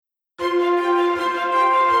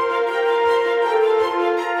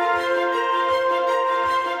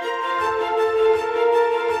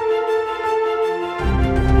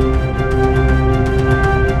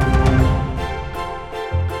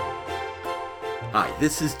Hi,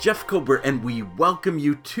 this is Jeff Kober, and we welcome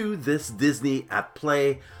you to this Disney at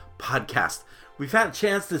Play podcast. We've had a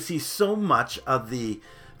chance to see so much of the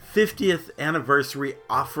 50th anniversary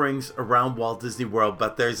offerings around Walt Disney World,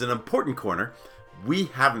 but there's an important corner we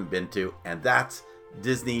haven't been to, and that's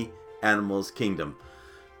Disney Animals Kingdom.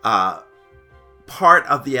 Part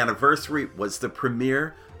of the anniversary was the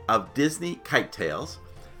premiere of Disney Kite Tales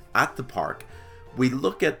at the park. We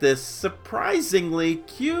look at this surprisingly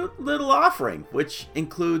cute little offering, which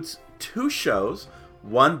includes two shows,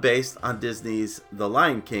 one based on Disney's The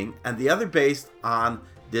Lion King and the other based on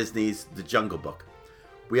Disney's The Jungle Book.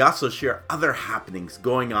 We also share other happenings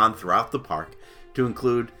going on throughout the park to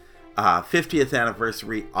include 50th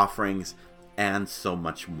anniversary offerings and so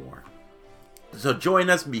much more. So join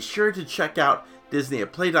us. Be sure to check out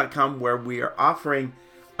DisneyAtPlay.com, where we are offering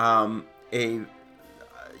a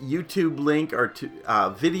YouTube link or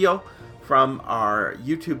video from our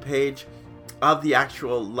YouTube page of the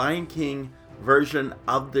actual Lion King version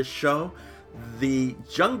of the show. The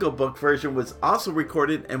Jungle Book version was also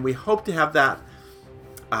recorded, and we hope to have that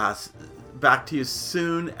back to you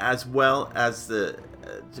soon, as well as to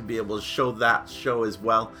be able to show that show as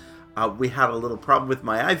well. We had a little problem with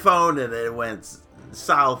my iPhone, and it went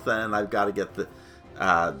south, and I've got to get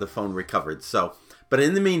the phone recovered. But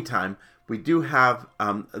in the meantime, we do have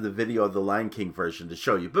the video of the Lion King version to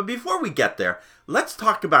show you. But before we get there, let's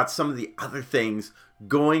talk about some of the other things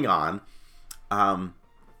going on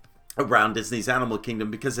around Disney's Animal Kingdom,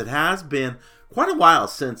 because it has been quite a while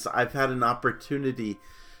since I've had an opportunity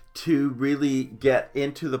to really get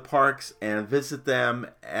into the parks and visit them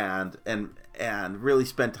and really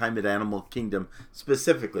spend time at Animal Kingdom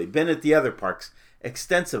specifically. Been at the other parks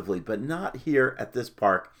extensively, but not here at this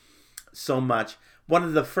park so much. One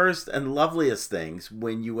of the first and loveliest things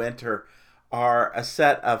when you enter are a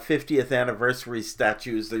set of 50th anniversary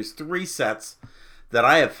statues. There's three sets that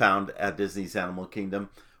I have found at Disney's Animal Kingdom.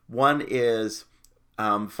 One is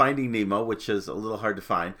Finding Nemo, which is a little hard to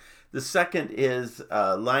find. The second is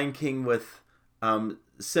Lion King with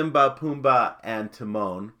Simba, Pumbaa, and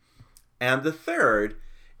Timon. And the third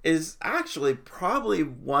is actually probably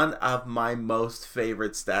one of my most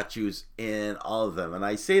favorite statues in all of them. And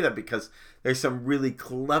I say that because there's some really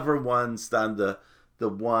clever ones done. The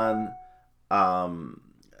one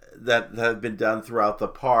that have been done throughout the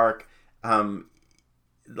park,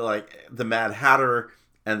 like the Mad Hatter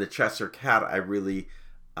and the Cheshire Cat, I really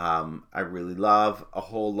love a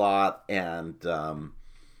whole lot. And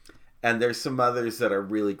there's some others that are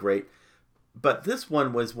really great. But this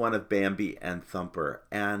one was one of Bambi and Thumper,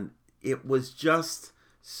 and it was just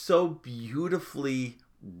so beautifully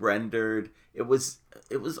rendered. It was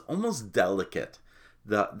almost delicate,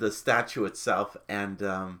 the statue itself, and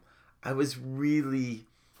I was really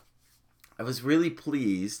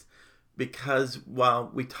pleased, because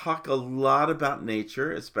while we talk a lot about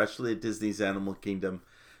nature, especially at Disney's Animal Kingdom,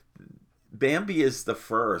 Bambi is the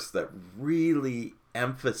first that really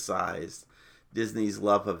emphasized Disney's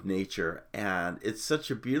love of nature, and it's such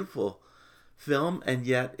a beautiful film, and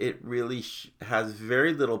yet it really has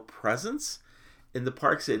very little presence in the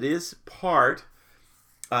parks. It is part,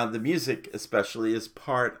 the music especially, is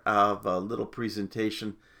part of a little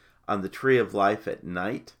presentation on the Tree of Life at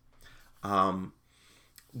night,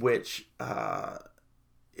 which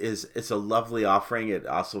it's a lovely offering. It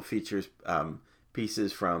also features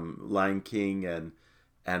pieces from Lion King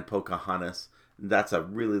and Pocahontas. That's a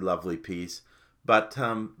really lovely piece. But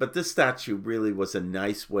this statue really was a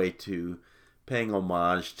nice way to paying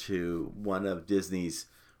homage to one of Disney's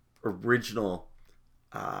original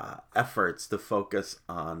efforts to focus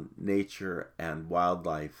on nature and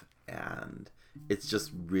wildlife, and it's just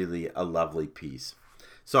really a lovely piece.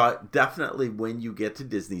 So definitely, when you get to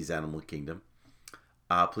Disney's Animal Kingdom,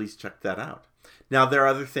 please check that out. Now, there are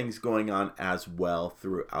other things going on as well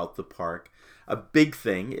throughout the park. A big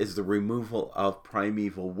thing is the removal of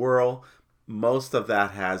Primeval Whirl. Most of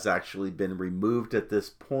that has actually been removed at this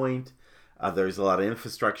point. There's a lot of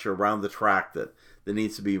infrastructure around the track that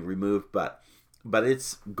needs to be removed, but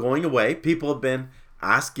it's going away. People have been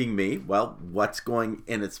asking me, well, what's going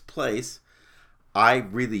in its place? I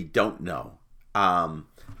really don't know.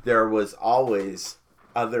 There was always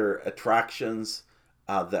other attractions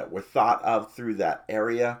that were thought of through that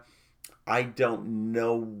area. I don't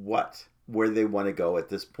know where they want to go at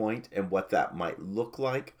this point and what that might look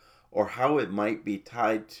like, or how it might be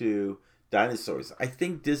tied to dinosaurs. I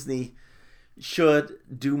think Disney should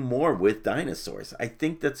do more with dinosaurs. I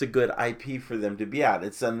think that's a good IP for them to be at.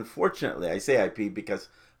 It's unfortunately, I say IP because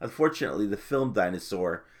unfortunately the film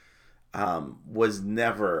Dinosaur was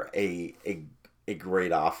never a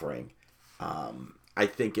great offering. I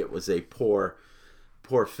think it was a poor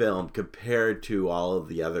poor film compared to all of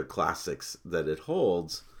the other classics that it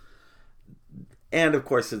holds. And of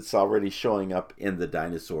course, it's already showing up in the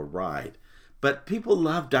dinosaur ride. But people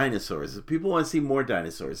love dinosaurs. People want to see more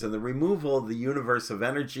dinosaurs. And the removal of the universe of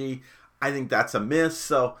energy, I think that's a miss.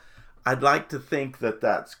 So I'd like to think that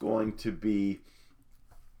that's going to be,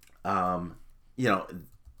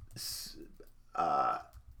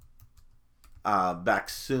 back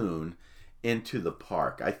soon into the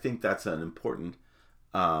park. I think that's an important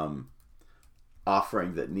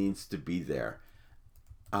offering that needs to be there.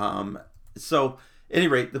 So, at any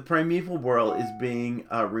rate, the Primeval Whirl is being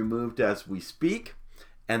removed as we speak,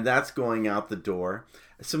 and that's going out the door.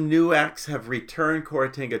 Some new acts have returned.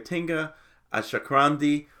 Korotinga Tinga,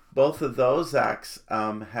 Chakrandi, both of those acts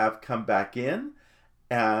have come back in,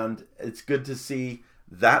 and it's good to see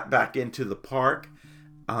that back into the park.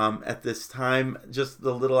 At this time, just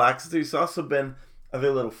the little acts. There's also been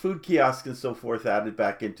other little food kiosks and so forth added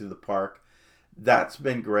back into the park. That's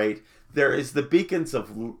been great. There is the Beacons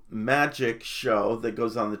of Magic show that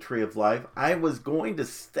goes on the Tree of Life. I was going to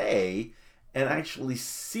stay and actually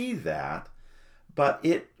see that, but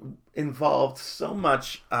it involved so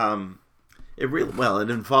much. It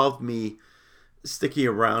involved me sticking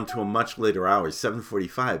around to a much later hour,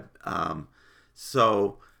 7:45.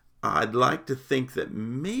 So I'd like to think that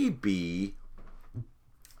maybe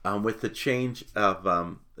with the change of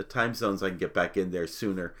the time zones, I can get back in there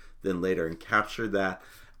sooner than later and capture that.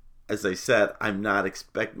 As I said,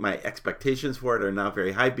 my expectations for it are not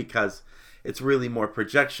very high because it's really more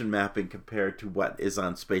projection mapping compared to what is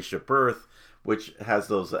on Spaceship Earth, which has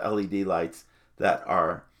those LED lights that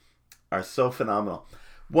are so phenomenal.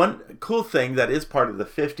 One cool thing that is part of the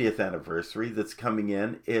 50th anniversary that's coming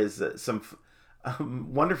in is some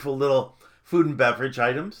wonderful little food and beverage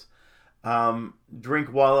items.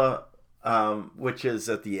 Drinkwalla, which is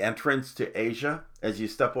at the entrance to Asia as you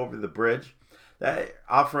step over the bridge.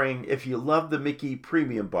 Offering, if you love the Mickey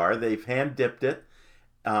Premium Bar, they've hand dipped it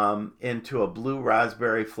into a blue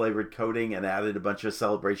raspberry flavored coating and added a bunch of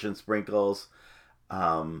celebration sprinkles.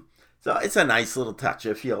 So it's a nice little touch.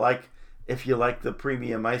 If you like the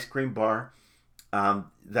premium ice cream bar,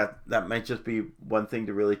 that might just be one thing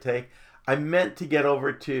to really take. I meant to get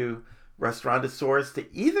over to Restaurantosaurus to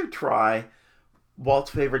either try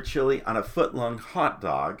Walt's favorite chili on a foot-long hot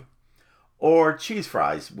dog or cheese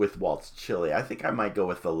fries with Walt's chili. I think I might go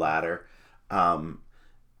with the latter. But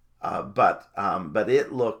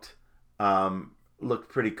it looked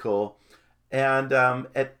pretty cool. And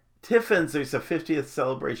at Tiffin's, there's a 50th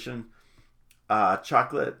celebration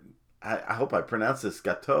chocolate. I hope I pronounce this,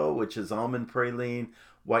 gâteau, which is almond praline,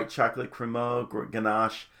 white chocolate cremeux,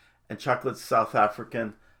 ganache, and chocolate South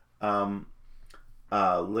African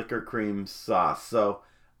liquor cream sauce. So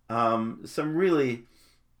some really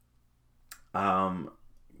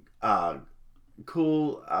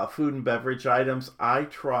cool food and beverage items. I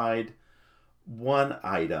tried one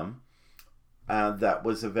item that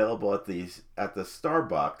was available at the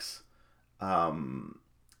Starbucks,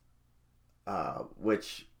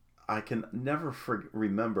 which I can never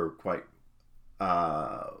remember quite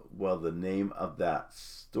well the name of that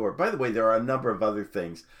store. By the way, there are a number of other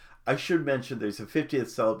things. I should mention there's a 50th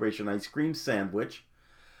celebration ice cream sandwich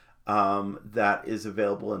that is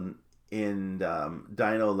available in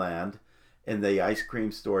Dino Land, in the ice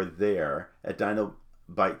cream store there at Dino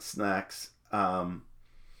Bite Snacks,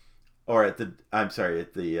 or at the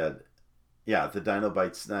Dino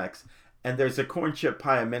Bite Snacks. And there's a corn chip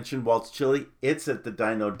pie. I mentioned Walt's Chili. It's at the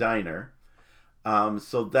Dino Diner.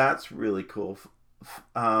 So that's really cool.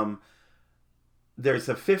 There's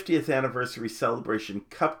a 50th anniversary celebration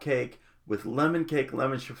cupcake with lemon cake,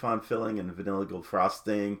 lemon chiffon filling, and vanilla gold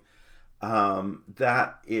frosting.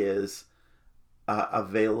 That is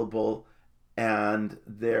available. And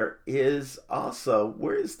there is also,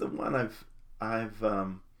 where is the one I've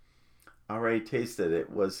already tasted?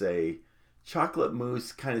 It was a chocolate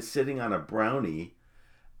mousse kind of sitting on a brownie.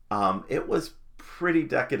 It was pretty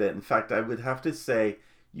decadent. In fact, I would have to say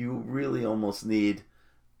you really almost need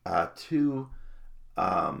two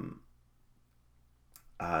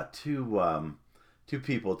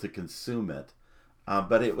people to consume it.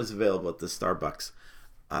 But it was available at the Starbucks.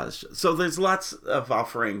 So there's lots of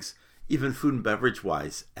offerings, even food and beverage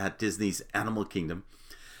wise, at Disney's Animal Kingdom.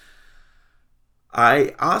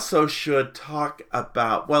 I also should talk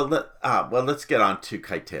about, let's get on to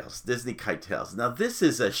Kite Tales, Disney Kite Tales. Now, this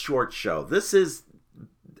is a short show. This is,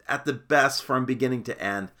 at the best, from beginning to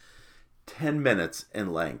end, 10 minutes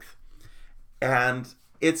in length. And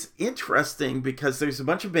it's interesting because there's a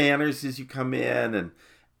bunch of banners as you come in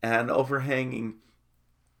and overhanging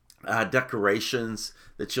decorations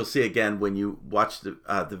that you'll see again when you watch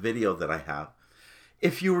the video that I have.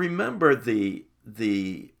 If you remember the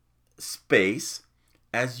space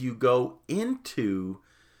as you go into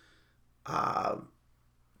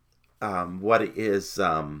what is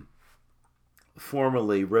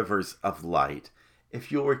formerly Rivers of Light,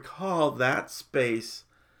 if you'll recall, that space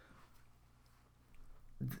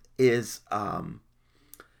is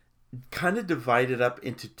kind of divided up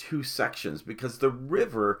into two sections because the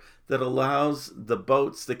river that allows the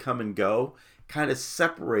boats to come and go kind of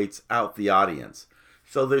separates out the audience.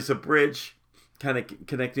 So there's a bridge kind of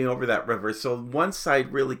connecting over that river. So one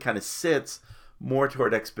side really kind of sits more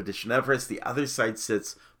toward Expedition Everest. The other side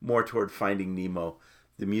sits more toward Finding Nemo,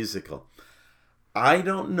 the musical. I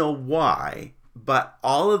don't know why, but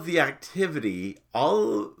all of the activity,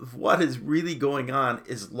 all of what is really going on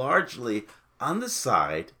is largely on the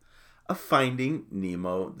side of Finding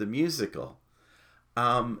Nemo, the musical.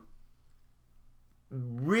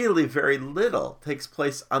 Really very little takes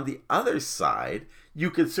place on the other side. You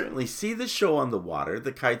can certainly see the show on the water,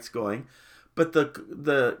 the kites going, but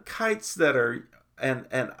the kites that are and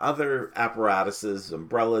other apparatuses,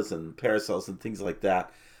 umbrellas and parasols and things like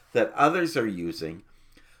that others are using,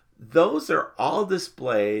 those are all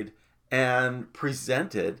displayed and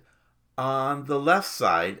presented on the left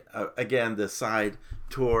side, again, the side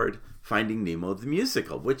toward Finding Nemo, the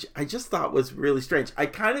musical, which I just thought was really strange.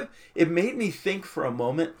 It made me think for a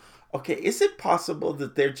moment, okay, is it possible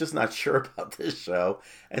that they're just not sure about this show?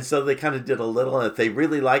 And so they kind of did a little, and if they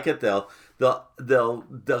really like it, they'll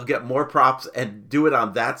get more props and do it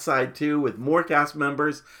on that side too with more cast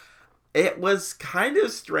members. It was kind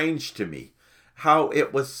of strange to me how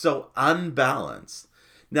it was so unbalanced.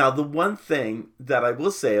 Now, the one thing that I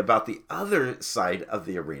will say about the other side of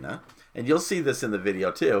the arena, and you'll see this in the video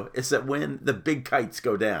too, is that when the big kites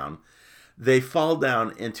go down, they fall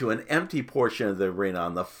down into an empty portion of the arena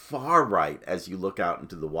on the far right as you look out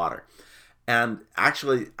into the water. And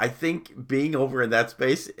actually, I think being over in that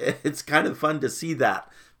space, it's kind of fun to see that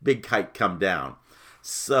big kite come down.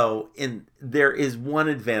 So there is one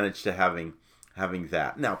advantage to having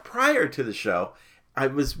that. Now, prior to the show,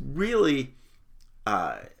 it was really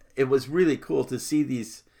cool to see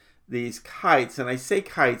these kites. And I say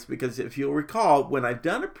kites because if you'll recall, when I've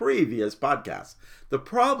done a previous podcast, the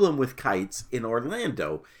problem with kites in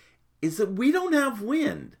Orlando is that we don't have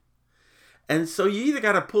wind. And so you either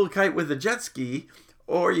got to pull a kite with a jet ski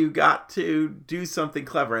or you got to do something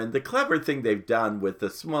clever. And the clever thing they've done with the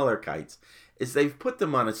smaller kites is they've put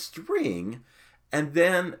them on a string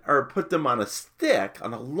or put them on a stick,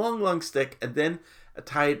 on a long, long stick, and then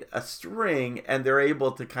tied a string, and they're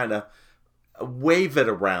able to kind of wave it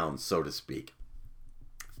around, so to speak.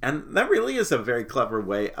 And that really is a very clever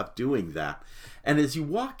way of doing that. And as you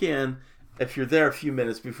walk in, if you're there a few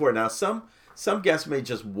minutes before, now some guests may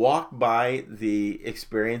just walk by the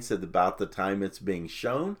experience at about the time it's being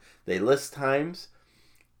shown. They list times,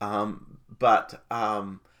 and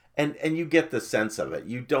you get the sense of it.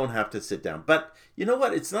 You don't have to sit down. But you know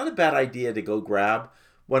what? It's not a bad idea to go grab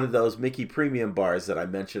one of those Mickey Premium bars that I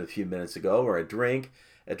mentioned a few minutes ago, or a drink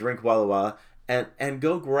Walla Walla, and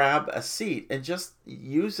go grab a seat and just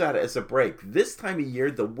use that as a break. This time of year,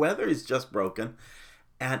 the weather is just broken,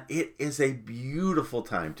 and it is a beautiful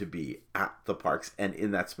time to be at the parks and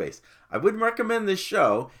in that space. I wouldn't recommend this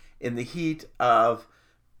show in the heat of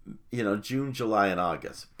June, July, and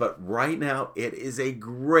August. But right now, it is a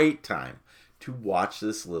great time to watch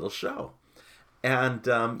this little show. And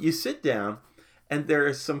you sit down, and there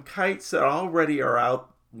are some kites that already are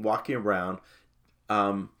out walking around,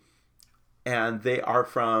 and they are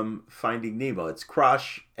from Finding Nemo. It's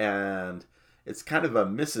Crush, and it's kind of a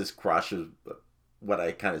Mrs. Crush, is what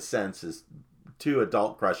I kind of sense is two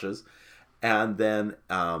adult crushes, and then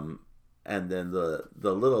the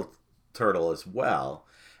little turtle as well.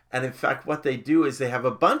 And in fact, what they do is they have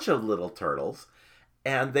a bunch of little turtles,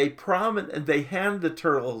 and they hand the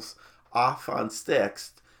turtles off on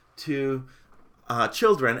sticks to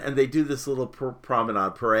children, and they do this little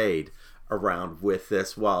promenade parade around with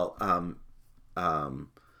this while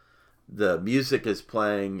the music is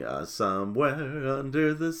playing, somewhere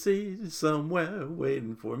under the sea, somewhere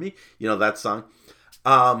waiting for me. You know that song.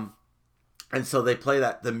 And so they play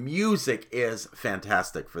that. The music is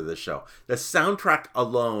fantastic for this show. The soundtrack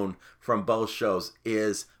alone from both shows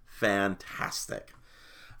is fantastic.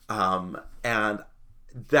 And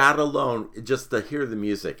that alone, just to hear the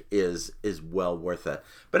music is well worth it.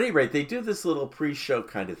 But at any rate, they do this little pre-show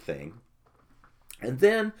kind of thing. And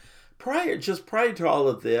then prior to all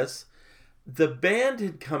of this, the band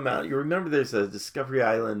had come out. You remember there's a Discovery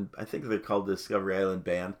Island, I think they're called the Discovery Island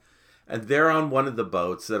Band. and they're on one of the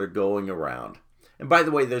boats that are going around. And by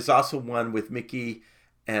the way, there's also one with Mickey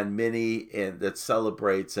and Minnie and that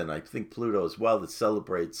celebrates, and I think Pluto as well, that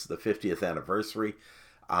celebrates the 50th anniversary.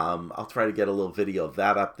 I'll try to get a little video of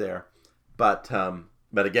that up there. But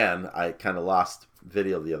again, I kind of lost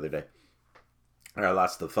video the other day. Or I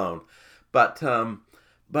lost the phone. But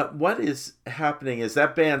what is happening is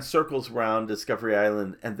that band circles around Discovery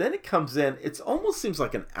Island, and then it comes in. It almost seems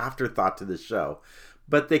like an afterthought to the show.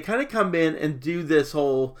 But they kind of come in and do this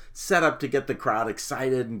whole setup to get the crowd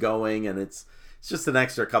excited and going, and it's just an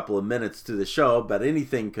extra couple of minutes to the show, but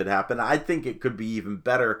anything could happen. I think it could be even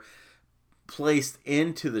better placed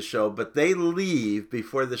into the show, but they leave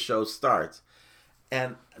before the show starts.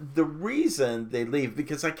 And the reason they leave,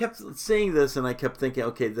 because I kept saying this and I kept thinking,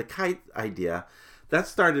 okay, the kite idea, that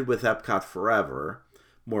started with Epcot Forever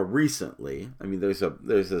more recently. I mean, there's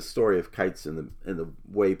a story of kites in the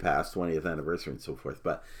way past 20th anniversary and so forth,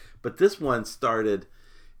 but this one started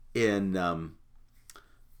in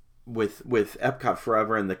with Epcot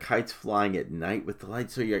Forever and the kites flying at night with the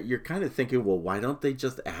lights. So you're kind of thinking, well, why don't they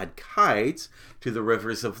just add kites to the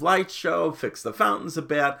Rivers of Light show, fix the fountains a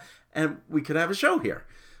bit, and we could have a show here.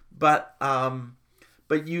 But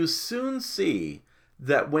you soon see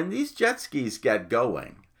that when these jet skis get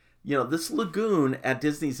going, this lagoon at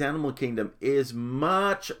Disney's Animal Kingdom is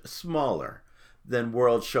much smaller than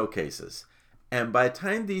World Showcases. And by the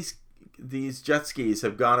time these jet skis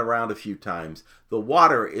have gone around a few times, the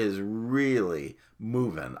water is really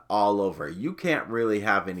moving all over. You can't really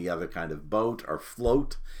have any other kind of boat or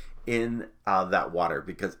float in that water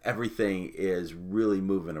because everything is really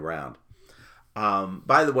moving around.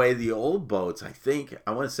 By the way, the old boats,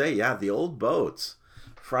 the old boats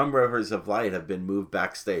from Rivers of Light have been moved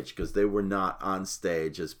backstage because they were not on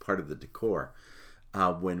stage as part of the decor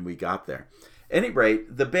when we got there. At any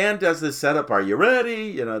rate, the band does this setup, are you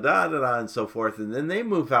ready? And so forth. And then they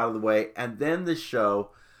move out of the way, and then the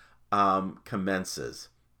show commences.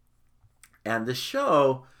 And the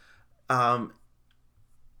show, I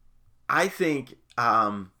think,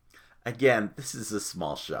 again, this is a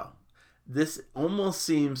small show. This almost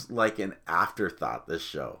seems like an afterthought, this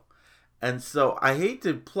show. And so I hate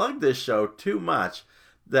to plug this show too much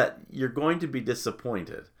that you're going to be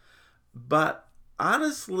disappointed. But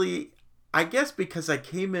honestly, I guess because I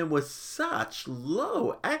came in with such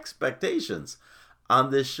low expectations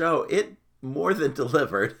on this show, it more than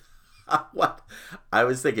delivered what I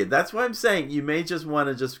was thinking. That's why I'm saying you may just want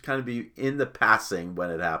to just kind of be in the passing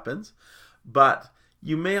when it happens. But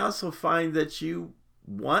you may also find that you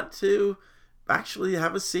want to actually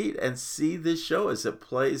have a seat and see this show as it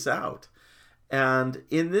plays out. And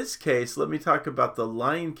in this case, let me talk about the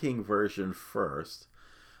Lion King version first.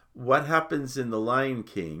 What happens in the Lion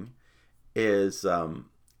King is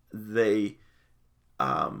they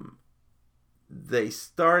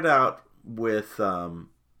start out with I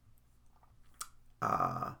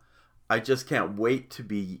Just Can't Wait to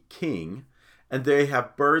Be King, and they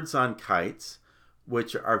have birds on kites,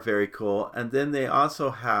 which are very cool. And then they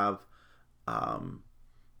also have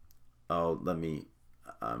let me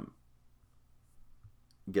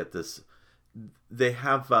get this. They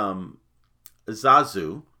have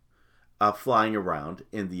Zazu flying around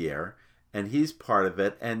in the air, and he's part of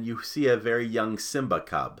it. And you see a very young Simba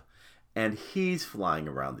cub, and he's flying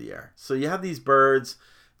around the air. So you have these birds,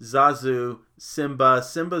 Zazu, Simba.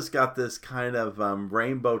 Simba's got this kind of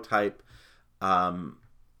rainbow type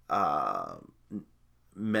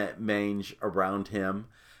mange around him,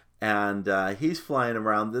 and he's flying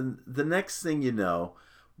around. Then the next thing you know,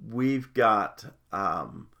 we've got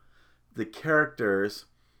the characters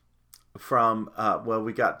from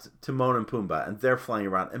we got Timon and Pumbaa, and they're flying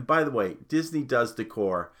around. And by the way, Disney does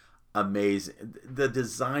decor amazing. The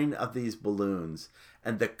design of these balloons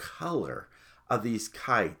and the color of these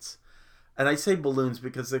kites, and I say balloons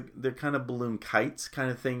because they're kind of balloon kites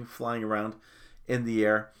kind of thing flying around in the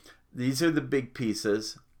air. These are the big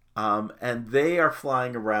pieces, and they are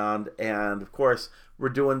flying around. And of course, we're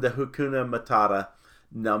doing the Hakuna Matata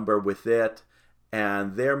number with it,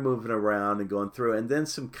 and they're moving around and going through. And then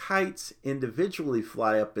some kites individually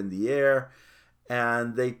fly up in the air,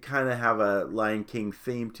 and they kind of have a Lion King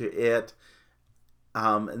theme to it,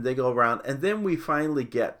 and they go around. And then we finally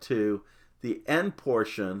get to the end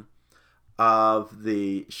portion of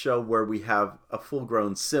the show where we have a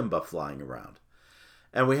full-grown Simba flying around.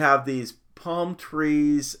 And we have these palm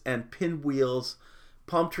trees and pinwheels,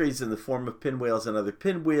 palm trees in the form of pinwheels and other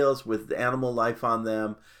pinwheels with animal life on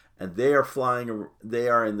them. And they are flying, they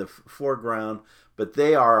are in the foreground, but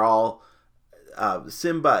they are all,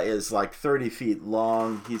 Simba is like 30 feet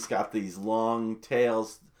long. He's got these long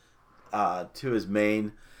tails to his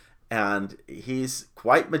mane. and he's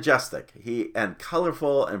quite majestic. And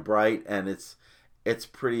colorful and bright, and it's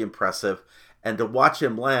pretty impressive. And to watch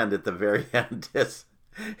him land at the very end is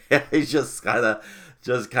he just kind of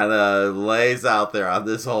lays out there on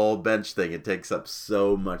this whole bench thing. It takes up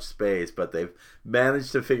so much space, but they've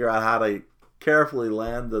managed to figure out how to carefully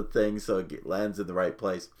land the thing so it lands in the right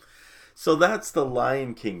place. So that's the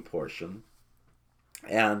Lion King portion.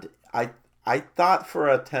 And I thought for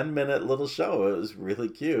a 10-minute little show, it was really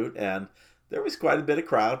cute, and there was quite a bit of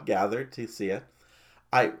crowd gathered to see it.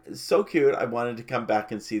 So cute, I wanted to come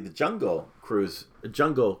back and see the Jungle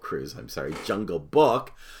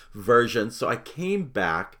Book version. So I came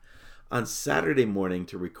back on Saturday morning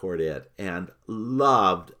to record it and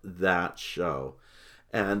loved that show.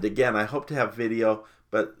 And again, I hope to have video,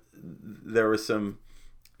 but there was some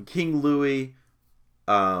King Louis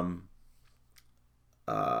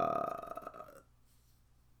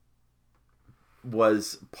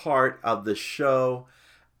was part of the show,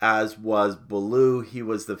 as was Baloo. He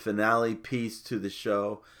was the finale piece to the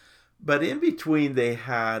show. But in between, they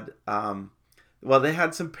had they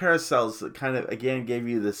had some parasols that kind of, again, gave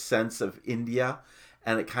you the sense of India,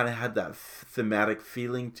 and it kind of had that thematic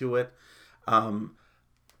feeling to it.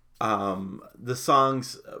 The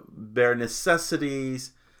songs Bare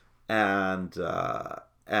Necessities and I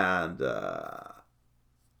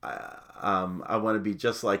Want to Be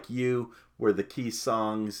Just Like You were the key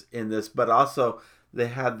songs in this, but also they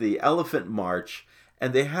had the Elephant March,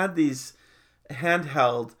 and they had these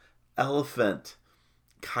handheld elephant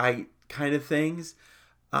kite kind of things,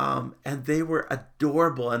 and they were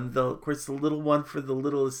adorable. And of course, the little one for the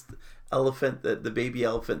littlest elephant, the baby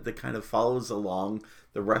elephant that kind of follows along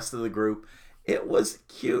the rest of the group. It was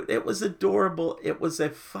cute. It was adorable. It was a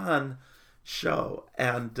fun show.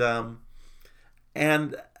 And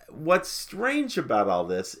what's strange about all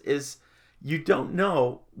this is you don't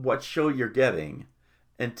know what show you're getting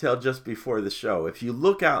until just before the show. If you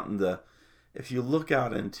look out into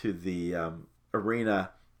the arena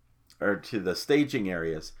or to the staging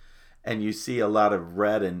areas, and you see a lot of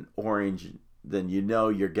red and orange, then you know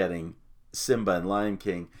you're getting Simba and Lion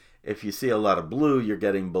King. If you see a lot of blue, you're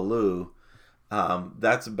getting Baloo.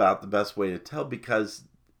 That's about the best way to tell, because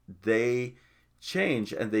they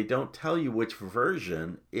change and they don't tell you which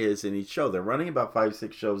version is in each show. They're running about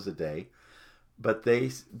 5-6 shows a day, but they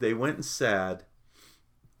went and said,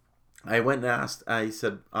 I went and asked, I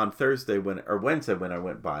said on Wednesday when I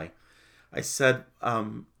went by, I said,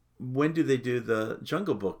 when do they do the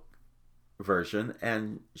Jungle Book version?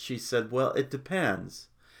 And she said, well, it depends.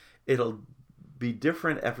 It'll be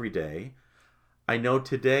different every day. I know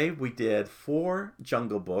today we did 4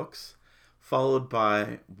 Jungle Books, followed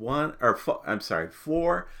by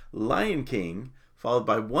 4 Lion King, followed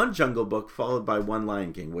by 1 Jungle Book, followed by 1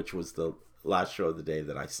 Lion King, which was the last show of the day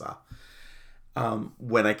that I saw.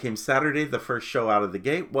 When I came Saturday, the first show out of the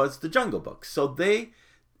gate was the Jungle Book. So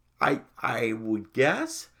I would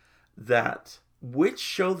guess that which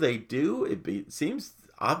show they do, it seems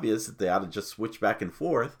obvious that they ought to just switch back and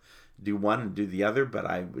forth, do one and do the other, but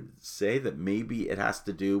I would say that maybe it has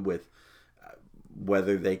to do with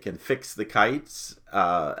whether they can fix the kites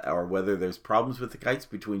or whether there's problems with the kites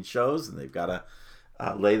between shows and they've got to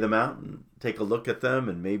lay them out and take a look at them,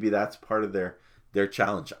 and maybe that's part of their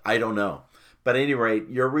challenge. I don't know. But at any rate,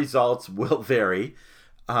 your results will vary.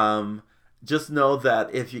 Just know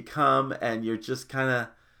that if you come and you're just kind of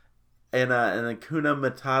in a Hakuna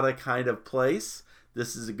Matata kind of place,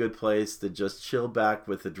 this is a good place to just chill back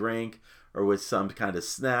with a drink or with some kind of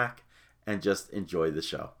snack and just enjoy the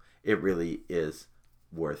show. It really is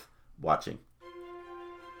worth watching.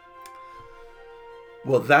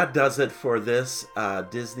 Well, that does it for this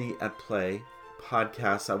Disney at Play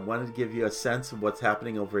podcast. I wanted to give you a sense of what's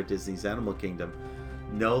happening over at Disney's Animal Kingdom.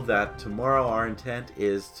 Know that tomorrow our intent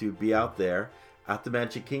is to be out there at the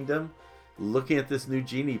Magic Kingdom looking at this new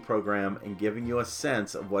Genie program and giving you a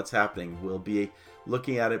sense of what's happening. We'll be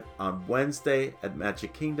looking at it on Wednesday at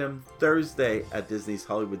Magic Kingdom, Thursday at Disney's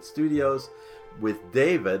Hollywood Studios. With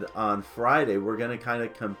David on Friday, we're going to kind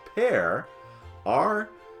of compare our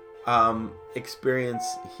experience,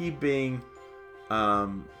 he being a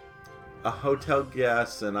hotel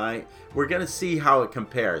guest, and we're going to see how it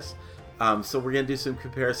compares. So we're going to do some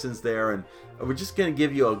comparisons there, and we're just going to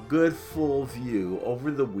give you a good full view over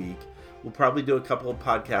the week. We'll probably do a couple of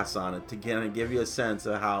podcasts on it to kind of give you a sense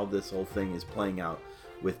of how this whole thing is playing out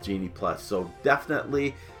with Genie Plus. So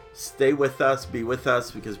definitely stay with us, be with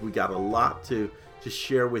us, because we got a lot to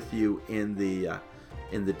share with you in the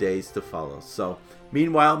days to follow. So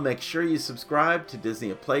meanwhile, make sure you subscribe to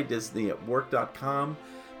Disney at Play, DisneyAtWork.com.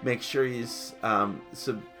 Make sure you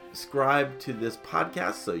subscribe to this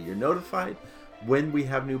podcast so you're notified when we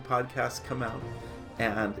have new podcasts come out.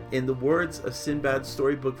 And in the words of Sinbad's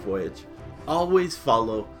storybook voyage, always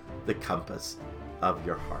follow the compass of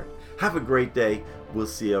your heart. Have a great day. We'll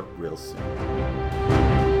see you real soon.